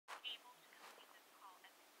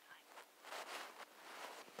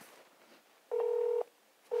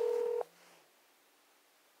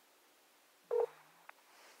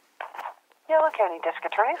County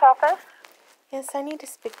District Attorney's Office. Yes, I need to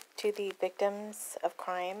speak to the victims of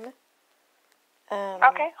crime.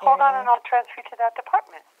 Okay, hold on and I'll transfer you to that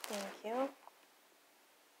department. Thank you.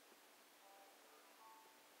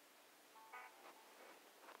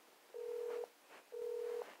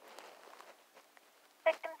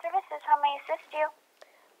 Victim Services, how may I assist you?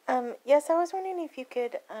 Yes, I was wondering if you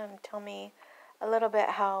could tell me a little bit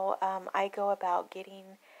how I go about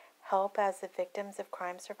getting help as a victims of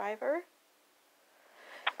crime survivor.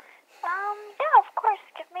 Yeah, of course.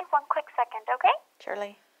 Give me one quick second, okay?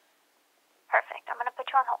 Surely. Perfect. I'm going to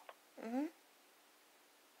put you on hold. Mm-hmm.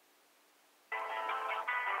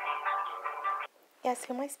 Yes,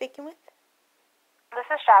 who am I speaking with? This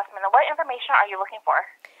is Jasmine. What information are you looking for?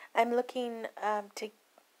 I'm looking to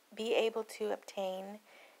be able to obtain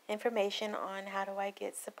information on how do I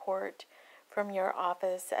get support from your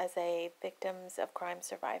office as a victims of crime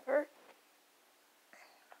survivor.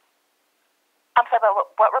 I'm sorry,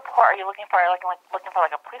 but what report are you looking for? Are you looking for a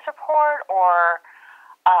police report, or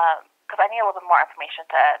because I need a little bit more information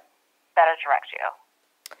to better direct you.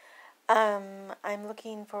 I'm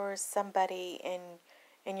looking for somebody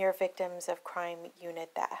in your victims of crime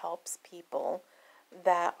unit that helps people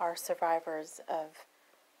that are survivors of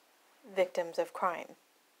victims of crime.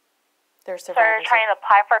 They're survivors. So you're trying to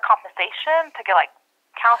apply for compensation to get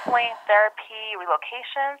counseling, therapy,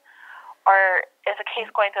 relocation, or is the case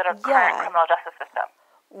going through the current criminal justice system?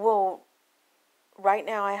 Well, right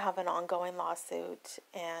now I have an ongoing lawsuit,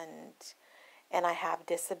 and I have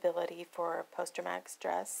disability for post-traumatic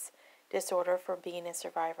stress disorder for being a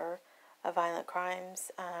survivor of violent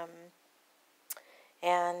crimes.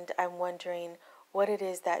 And I'm wondering what it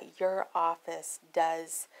is that your office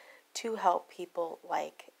does to help people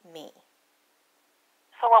like me.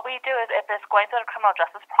 So what we do is, if it's going through the criminal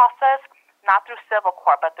justice process, not through civil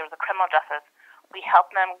court, but through the criminal justice, we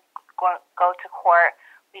help them go to court.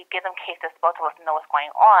 We give them cases, both of us know what's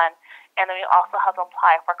going on, and then we also help them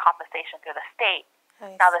apply for compensation through the state.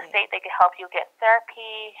 Now, the state, they can help you get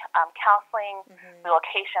therapy, counseling,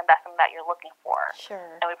 relocation. That's something that you're looking for.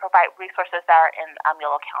 Sure. And we provide resources that are in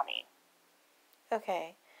Yolo County.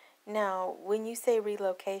 Okay. Now, when you say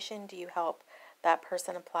relocation, do you help that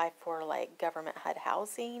person apply for government HUD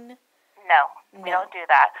housing? No, we don't do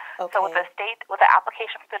that. Okay. So with the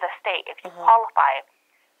application through the state, if you qualify,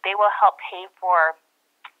 they will help pay for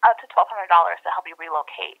up to $1,200 to help you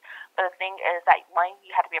relocate. But the thing is that, one, you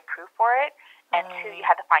have to be approved for it, and two, you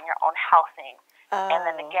have to find your own housing. And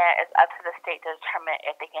then again, it's up to the state to determine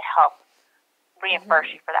if they can help reimburse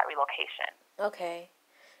you for that relocation. Okay.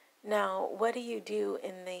 Now, what do you do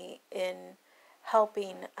in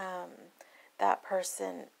helping that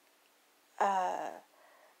person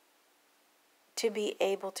to be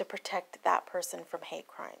able to protect that person from hate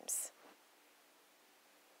crimes?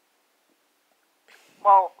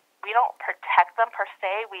 Well, we don't protect them per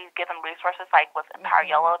se. We give them resources like with Empower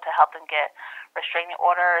Yellow to help them get restraining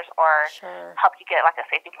orders or help you get a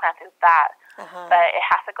safety plan through that. But it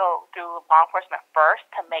has to go through law enforcement first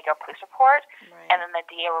to make a police report, and then the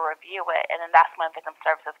DA will review it, and then that's when victim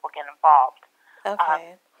services will get involved.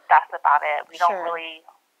 Okay. That's about it. We don't really,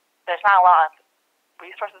 there's not a lot of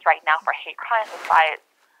resources right now for hate crimes besides,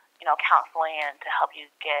 counseling and to help you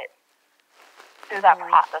get through that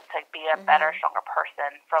process to be a better, stronger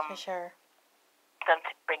person from them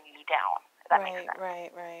to bring you down. If that makes sense.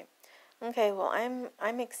 Right. Okay, well,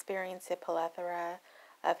 I'm experiencing a plethora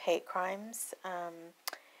of hate crimes,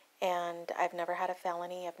 and I've never had a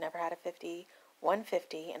felony. I've never had a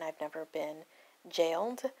 150, and I've never been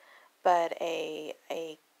jailed. But a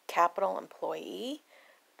Capitol employee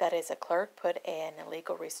that is a clerk put an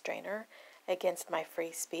illegal restrainer against my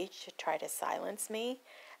free speech to try to silence me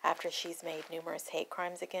after she's made numerous hate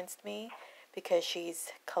crimes against me because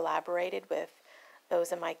she's collaborated with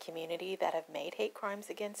those in my community that have made hate crimes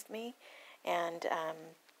against me, and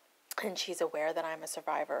she's aware that I'm a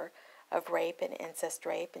survivor of rape and incest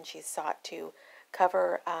rape, and she's sought to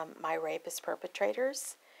cover my rapist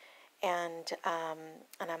perpetrators, and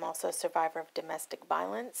I'm also a survivor of domestic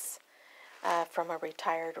violence from a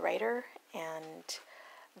retired raider, and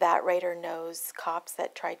that raider knows cops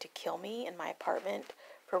that tried to kill me in my apartment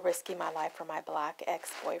for risking my life for my black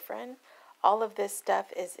ex-boyfriend. All of this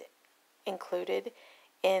stuff is included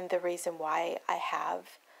in the reason why I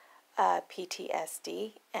have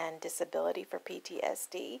PTSD and disability for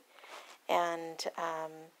PTSD, and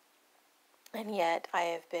yet I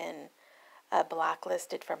have been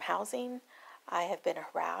blacklisted from housing. I have been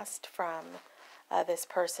harassed from this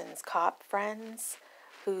person's cop friends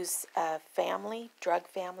whose drug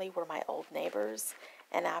family, were my old neighbors,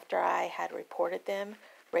 and after I had reported them,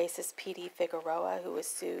 racist PD Figueroa, who was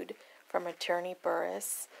sued from attorney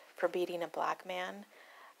Burris for beating a black man.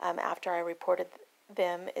 After I reported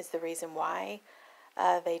them is the reason why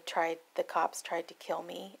the cops tried to kill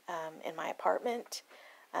me in my apartment,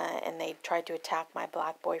 and they tried to attack my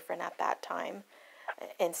black boyfriend at that time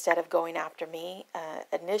instead of going after me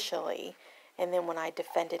initially. And then when I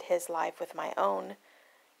defended his life with my own,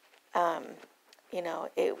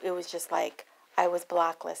 it was just like I was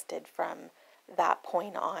blacklisted from that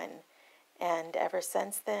point on. And ever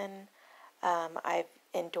since then, I've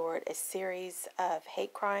endured a series of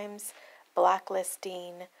hate crimes,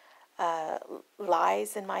 blacklisting,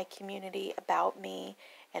 lies in my community about me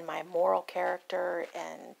and my moral character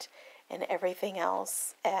and everything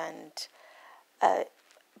else. And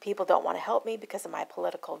people don't want to help me because of my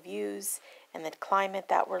political views and the climate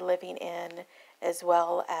that we're living in, as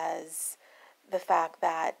well as the fact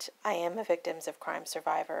that I am a victims of crime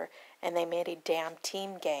survivor, and they made a damn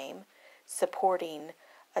team game supporting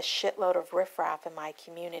a shitload of riffraff in my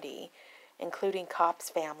community, including cops'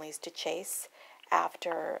 families, to chase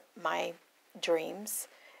after my dreams.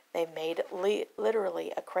 They made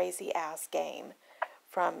literally a crazy-ass game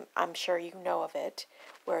from, I'm sure you know of it,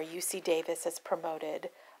 where U.C. Davis has promoted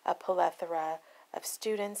a plethora of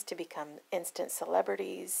students to become instant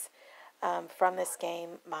celebrities. From this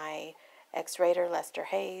game, my ex-raider, Lester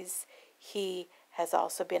Hayes, he has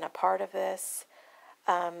also been a part of this.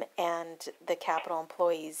 And the Capitol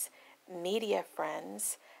employees' media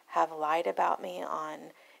friends have lied about me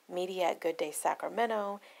on media at Good Day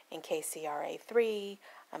Sacramento and KCRA 3.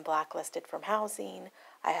 I'm blacklisted from housing.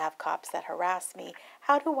 I have cops that harass me.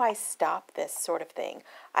 How do I stop this sort of thing?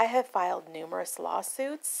 I have filed numerous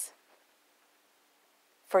lawsuits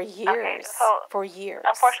for years. For years.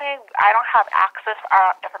 Unfortunately, I don't have access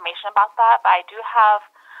or information about that, but I do have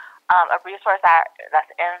a resource that's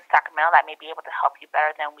in Sacramento that may be able to help you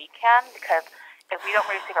better than we can, because if we don't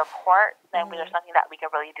receive a report, then there's nothing that we can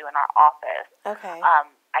really do in our office. Okay.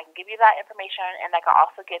 I can give you that information, and I can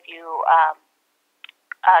also give you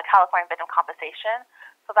California victim compensation,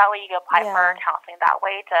 so that way you can apply for counseling that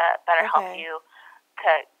way to better help you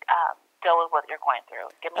to deal with what you're going through.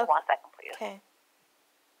 Give me 1 second, please. Okay.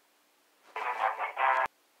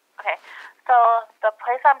 Okay, so the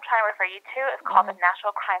place I'm trying to refer you to is called the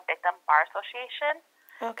National Crime Victim Bar Association,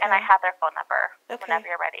 and I have their phone number whenever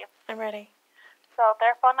you're ready. I'm ready. So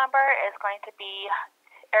their phone number is going to be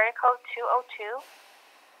area code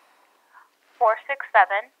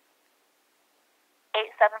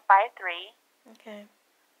 202-467-8753. Okay.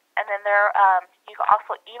 And then you can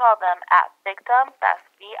also email them at victim, that's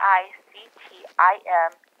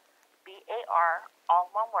VICTIMBAR,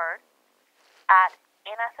 all one word, at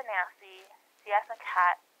N as in Nancy, C as in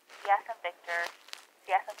cat, C as in Victor,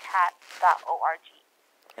 C as in cat.org.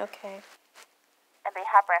 Okay. And they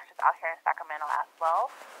have branches out here in Sacramento as well.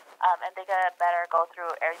 And they can better go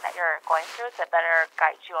through everything that you're going through to better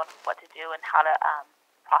guide you on what to do and how to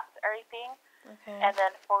process everything. Okay. And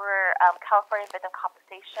then for California Victim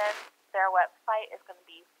Compensation, their website is going to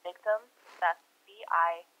be victims, that's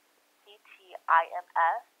VICTIMS,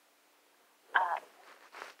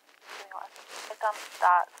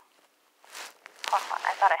 hold on,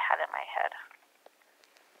 I thought I had it in my head.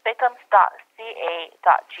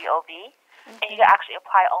 Victims.ca.gov, and you can actually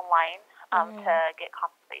apply online to get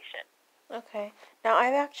compensation. Okay. Now,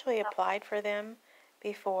 I've actually applied for them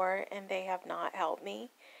before, and they have not helped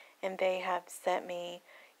me, and they have sent me,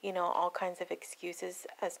 all kinds of excuses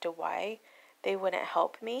as to why they wouldn't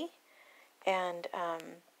help me, and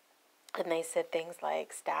they said things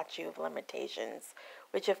like statute of limitations,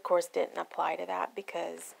 which of course didn't apply to that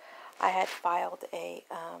because I had filed a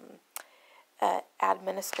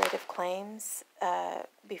administrative claims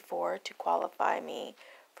before to qualify me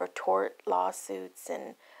for tort lawsuits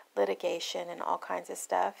and litigation and all kinds of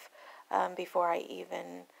stuff before I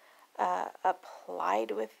even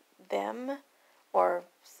applied with them, or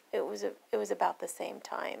it was about the same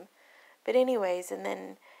time. But anyways, and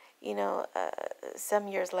then some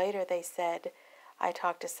years later they said, I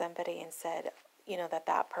talked to somebody and said,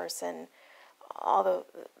 that person, all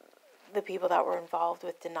the people that were involved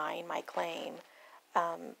with denying my claim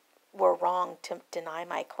were wrong to deny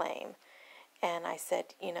my claim. And I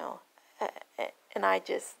said, and I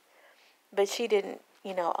just, but she didn't,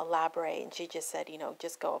 elaborate, and she just said,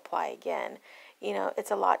 just go apply again.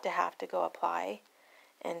 It's a lot to have to go apply.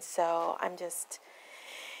 And so I'm just,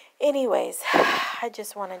 anyways, I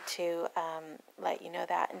just wanted to let you know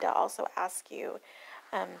that, and to also ask you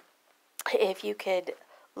if you could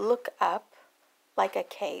look up like a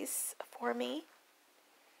case for me.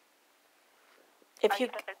 If Are you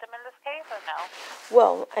the victim in this case or no?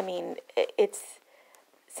 Well, I mean, it's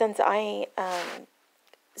since I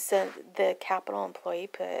so the Capitol employee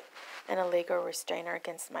put an illegal restrainer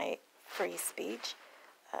against my free speech.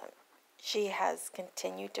 She has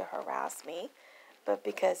continued to harass me, but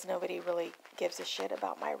because nobody really gives a shit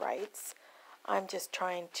about my rights, I'm just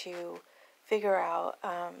trying to figure out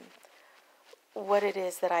what it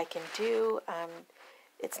is that I can do.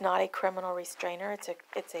 It's not a criminal restrainer.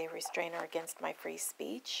 It's a restrainer against my free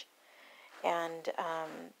speech, and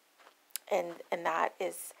that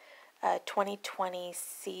is 2020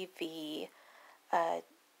 CV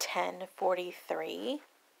 1043.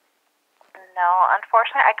 No,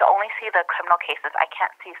 unfortunately, I can only see the criminal cases. I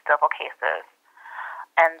can't see civil cases,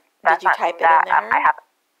 and that's Did you not type it that in there? I have.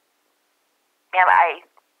 Yeah, but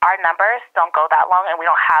our numbers don't go that long, and we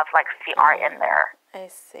don't have like CR in there. I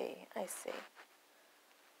see.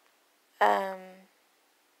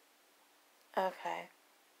 Okay.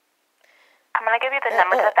 I'm going to give you the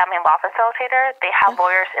number to the family law facilitator. They have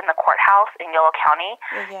lawyers in the courthouse in Yolo County,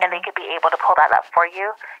 and they could be able to pull that up for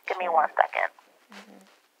you. Give me 1 second. Mm-hmm.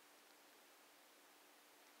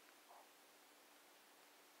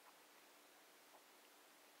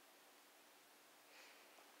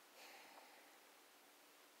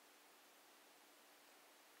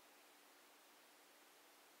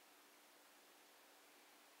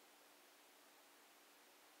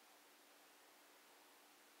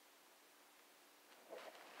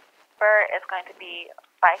 Is going to be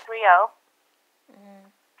 530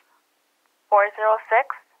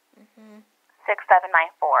 406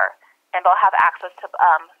 6794, and they'll have access to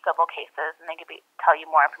civil cases, and they can tell you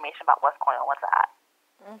more information about what's going on with that.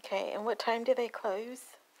 Okay, and what time do they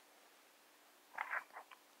close?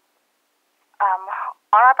 On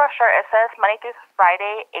our brochure, it says Monday through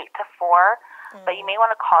Friday, 8 to 4. But you may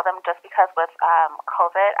want to call them just because with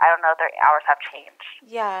COVID, I don't know, their hours have changed.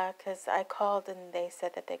 Yeah, because I called and they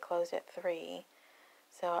said that they closed at 3.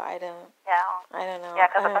 So I don't know. Yeah,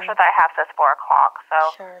 because the brochure that I have says 4 o'clock. So.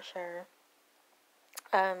 Sure.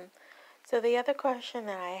 So the other question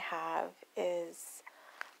that I have is,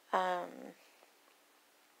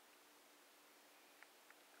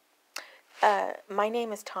 my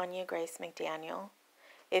name is Tanya Grace McDaniel.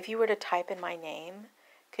 If you were to type in my name,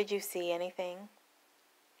 could you see anything?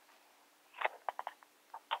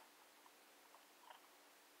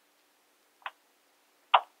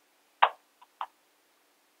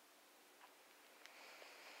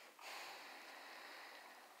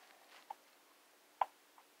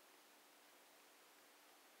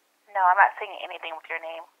 No, I'm not seeing anything with your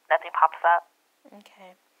name. Nothing pops up.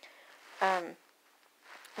 Okay.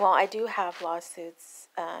 Well, I do have lawsuits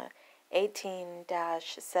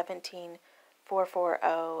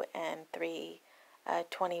 18-17440 and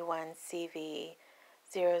 321 CV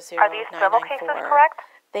 00994. Are these civil cases correct?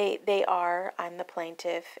 They are. I'm the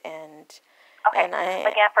plaintiff, and okay. And I,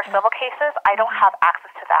 again, for civil cases, I don't have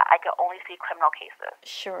access to that. I can only see criminal cases.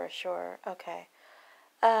 Sure. Okay.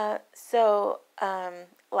 So,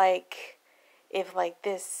 like, if like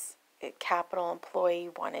this Capitol employee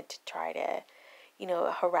wanted to try to,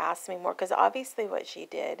 harass me more, because obviously what she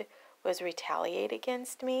did was retaliate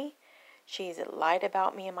against me. She's lied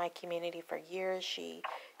about me in my community for years. She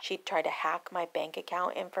tried to hack my bank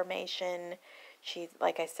account information.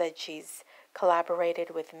 Like I said, she's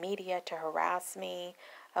collaborated with media to harass me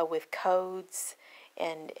with codes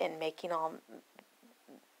and making all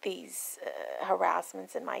these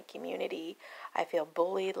harassments in my community. I feel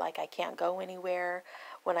bullied, like I can't go anywhere.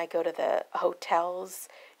 When I go to the hotels,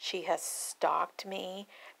 she has stalked me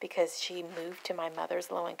because she moved to my mother's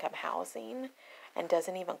low-income housing and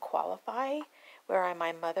doesn't even qualify, where I'm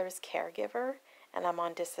my mother's caregiver and I'm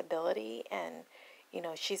on disability. And,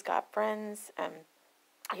 she's got friends,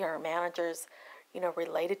 her managers,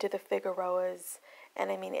 related to the Figueroas. And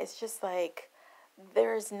I mean, it's just like,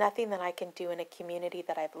 there's nothing that I can do in a community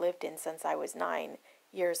that I've lived in since I was 9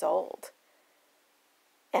 years old.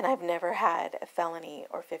 And I've never had a felony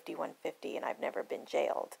or 5150, and I've never been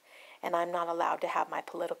jailed. And I'm not allowed to have my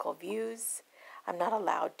political views. I'm not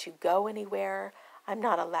allowed to go anywhere. I'm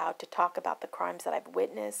not allowed to talk about the crimes that I've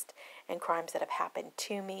witnessed and crimes that have happened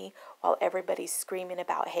to me while everybody's screaming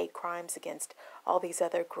about hate crimes against all these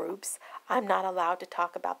other groups. I'm not allowed to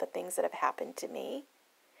talk about the things that have happened to me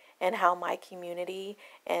and how my community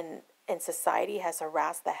and society has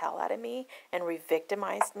harassed the hell out of me and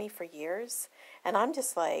re-victimized me for years. And I'm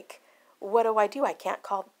just like, what do? I can't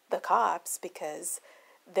call the cops because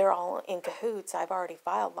they're all in cahoots. I've already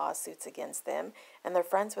filed lawsuits against them, and they're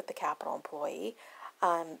friends with the Capitol employee.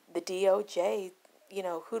 The DOJ,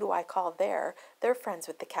 who do I call there? They're friends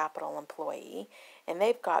with the Capitol employee, and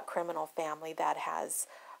they've got criminal family that has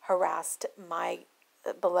harassed my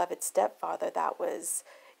beloved stepfather that was,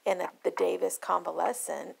 in the Davis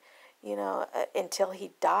convalescent, you know, until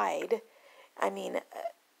he died. I mean,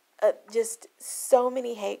 just so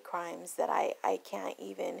many hate crimes that I can't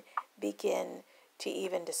even begin to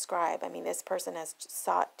even describe. I mean, this person has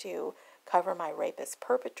sought to cover my rapist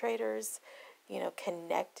perpetrators, you know,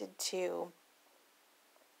 connected to...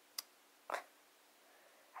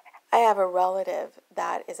 I have a relative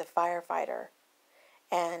that is a firefighter,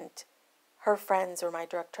 and her friends were my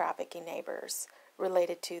drug trafficking neighbors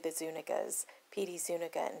related to the Zunigas, P.D.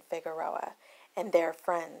 Zuniga and Figueroa, and they're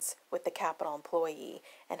friends with the Capitol employee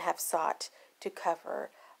and have sought to cover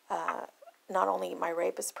not only my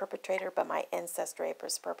rapist perpetrator, but my incest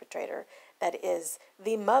rapist perpetrator that is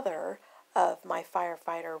the mother of my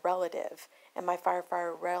firefighter relative. And my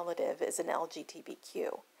firefighter relative is an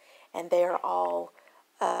LGBTQ. And they all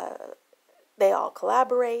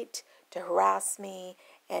collaborate to harass me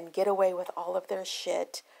and get away with all of their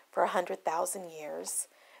shit for 100,000 years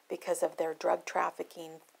because of their drug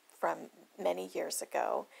trafficking from many years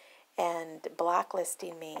ago and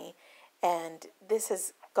blacklisting me. And this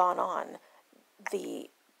has gone on. The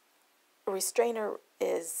restrainer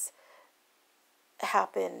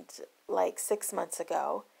happened like 6 months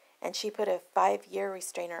ago, and she put a 5-year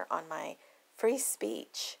restrainer on my free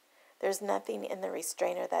speech. There's nothing in the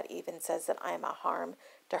restrainer that even says that I'm a harm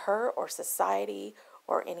to her or society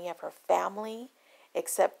or any of her family,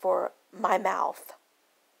 except for my mouth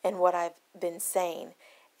and what I've been saying.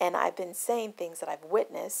 And I've been saying things that I've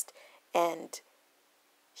witnessed, and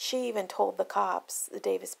she even told the cops, the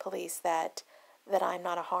Davis police, that I'm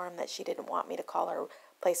not a harm, that she didn't want me to call her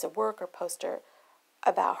place of work or post her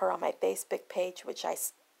about her on my Facebook page, which I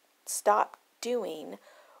stopped doing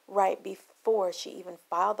right before she even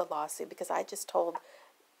filed the lawsuit, because I just told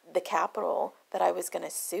the Capitol that I was going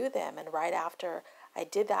to sue them, and right after I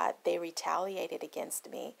did that, they retaliated against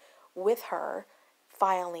me with her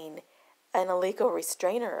filing an illegal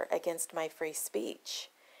restrainer against my free speech.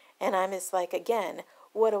 And I'm just like, again,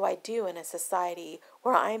 what do I do in a society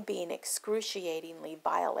where I'm being excruciatingly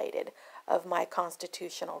violated of my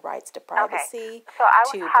constitutional rights to privacy, so I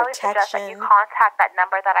would to highly suggest that you protection? contact that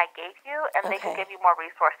number that I gave you, and they can Okay. give you more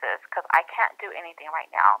resources, because I can't do anything right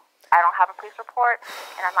now. I don't have a police report,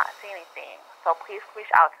 and I'm not seeing anything. So please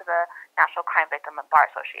reach out to the National Crime Victim and Bar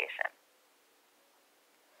Association.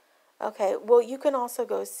 Okay, well, you can also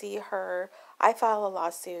go see her. I filed a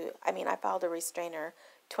lawsuit. I filed a restrainer,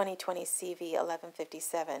 2020 CV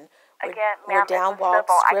 1157. Again, where ma'am, it's downwalk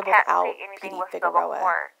civil. I scribbled can't out see anything PD with civil Figueroa.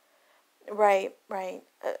 court. Right.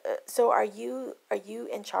 So are you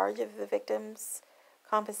in charge of the victims'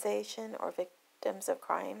 compensation or victims of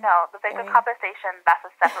crime? No, the victim area? compensation, that's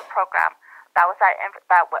a separate program. That was that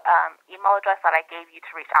email address that I gave you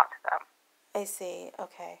to reach out to them. I see.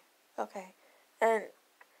 Okay. And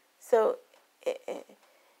so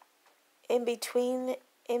in between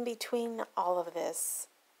all of this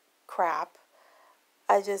crap,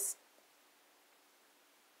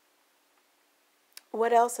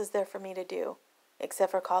 what else is there for me to do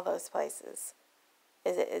except for call those places?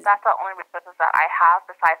 That's the only resources that I have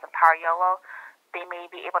besides Empower YOLO. They may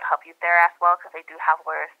be able to help you there as well, because they do have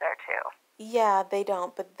lawyers there too. Yeah, they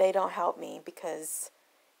don't, but they don't help me because,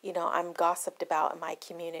 I'm gossiped about in my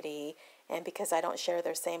community, and because I don't share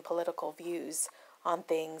their same political views on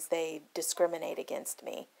things, they discriminate against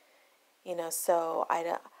me. So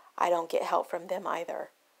I don't get help from them either.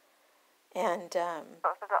 And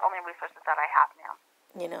those are the only resources that I have now.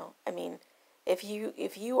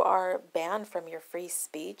 if you are banned from your free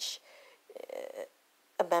speech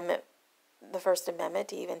amendment, the First Amendment,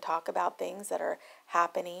 to even talk about things that are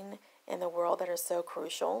happening in the world that are so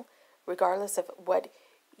crucial, regardless of what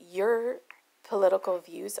your political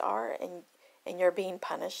views are, and you're being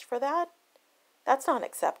punished for that, that's not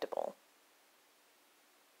acceptable.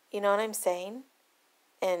 You know what I'm saying?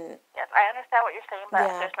 And yes, I understand what you're saying, but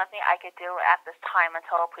yeah. There's nothing I could do at this time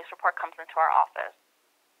until a police report comes into our office.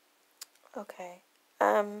 Okay.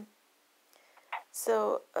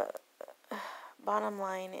 So, bottom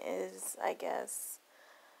line is, I guess,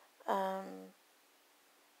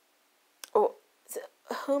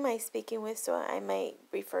 who am I speaking with? So I might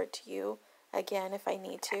refer to you again if I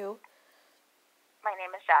need to. My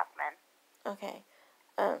name is Jasmine. Okay.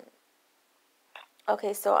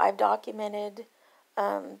 Okay, so I've documented,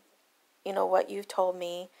 what you've told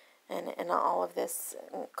me and all of this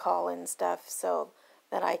call and stuff, so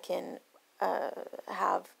that I can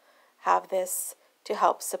have this to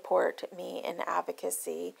help support me in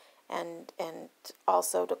advocacy, and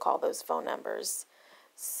also to call those phone numbers.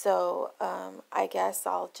 So I guess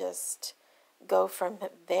I'll just go from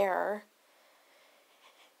there.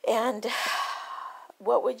 And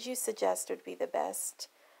what would you suggest would be the best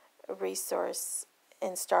resource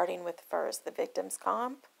in starting with first, the Victims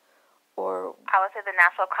Comp, or? I would say the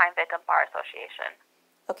National Crime Victim Bar Association.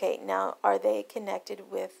 Okay, now are they connected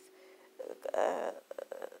with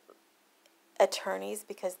attorneys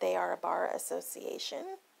because they are a bar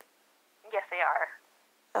association? Yes, they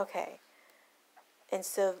are. Okay. And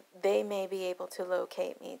so they may be able to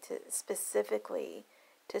locate me to specifically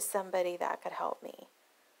to somebody that could help me.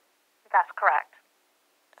 That's correct.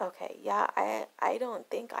 Okay, yeah, I don't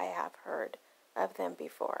think I have heard of them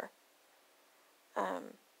before.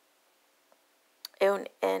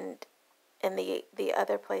 And the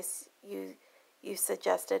other place you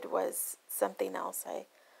suggested was something else.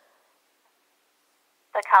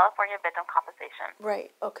 The California Victim Compensation.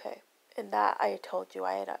 Right. Okay. And that I told you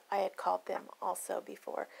I had called them also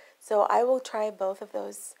before. So I will try both of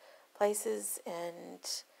those places and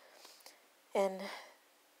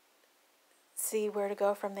see where to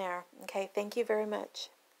go from there. Okay. Thank you very much.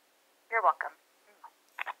 You're welcome.